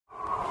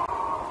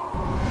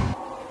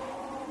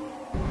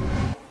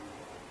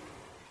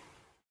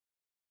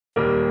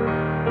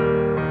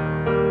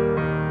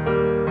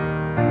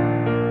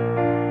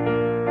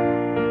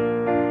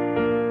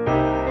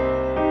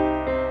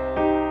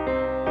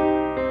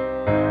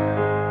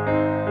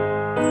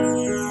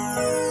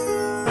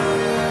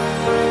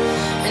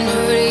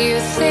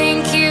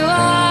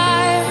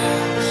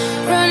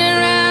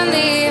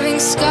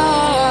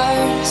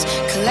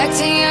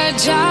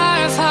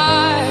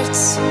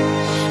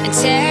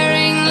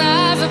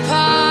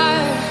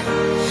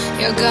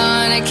You're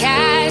gonna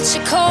catch a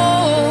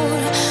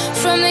cold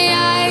from the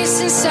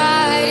ice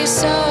inside your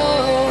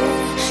soul.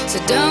 So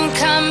don't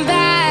come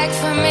back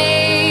for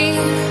me.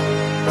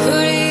 Who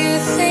do you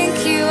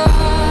think you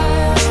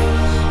are?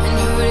 And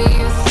who do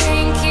you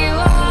think you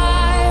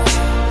are?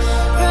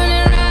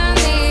 Running around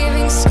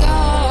leaving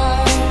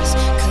scars,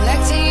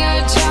 collecting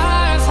your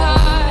jar of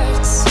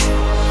hearts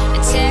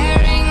and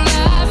tearing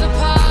love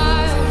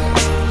apart.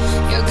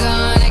 You're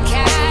gonna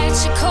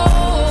catch a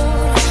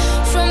cold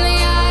from the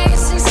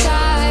ice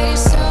inside your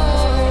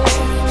soul.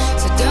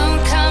 So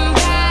don't come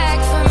back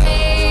for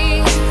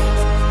me.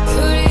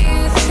 Who do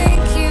you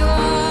think you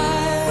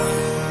are?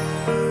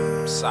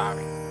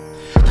 Sorry.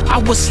 I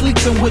was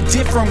sleeping with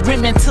different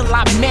women till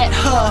I met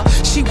her.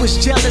 She was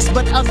jealous,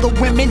 but other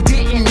women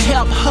didn't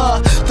help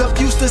her. The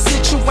abusive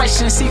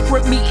situation,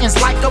 secret meetings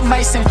like a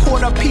mason.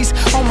 Quarter piece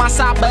on my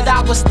side, but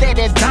I was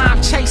steady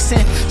dime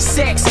chasing.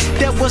 Sex,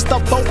 that was the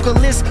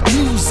vocalist.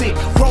 Music,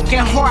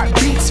 broken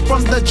heartbeats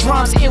from the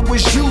drums it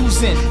was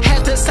using.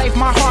 Had to save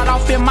my heart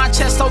off in my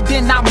chest, so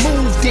then I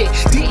moved it.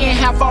 Didn't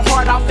have a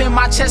heart off in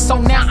my chest, so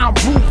now I'm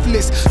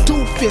ruthless.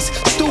 Doofus,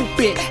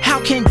 stupid,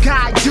 how can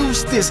God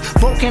use this?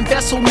 Broken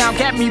vessel now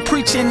got me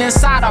preaching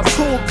inside a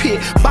pulpit.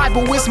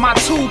 Bible is my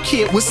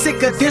toolkit, was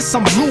sicker than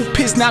some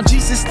lupus. Now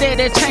Jesus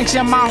started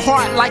changing my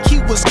heart like he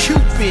was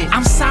Cupid.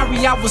 I'm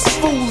sorry I was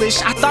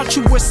foolish, I thought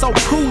you were so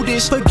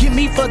prudish. Forgive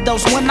me for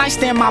those one night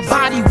stand, my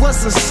body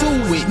was a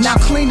sewage. Now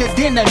cleaner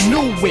than a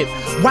new whip,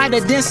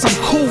 whiter than some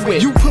Cool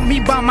Whip. You put me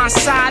by my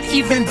side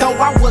even though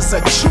I was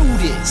a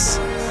Judas.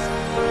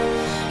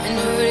 And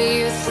who do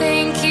you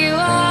think you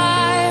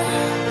are?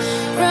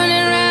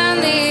 Running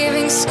around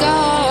leaving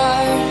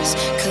scars,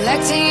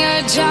 collecting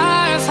your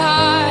jar of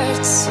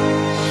hearts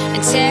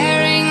and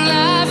tearing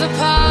love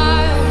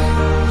apart.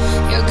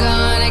 You're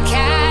gonna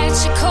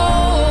catch a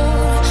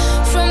cold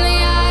from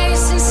the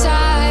ice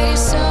inside your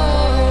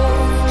soul.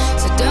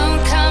 So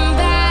don't come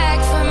back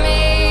for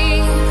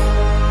me.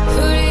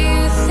 Who do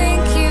you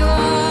think you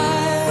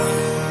are?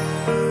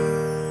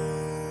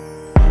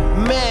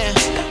 Man,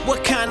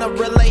 what kind of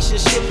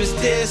relationship is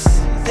this?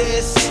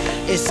 This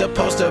is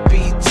supposed to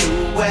be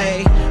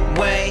two-way.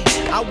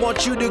 I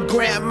want you to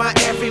grant my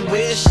every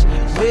wish,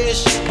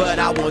 but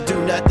I won't do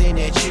nothing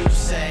that you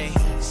say.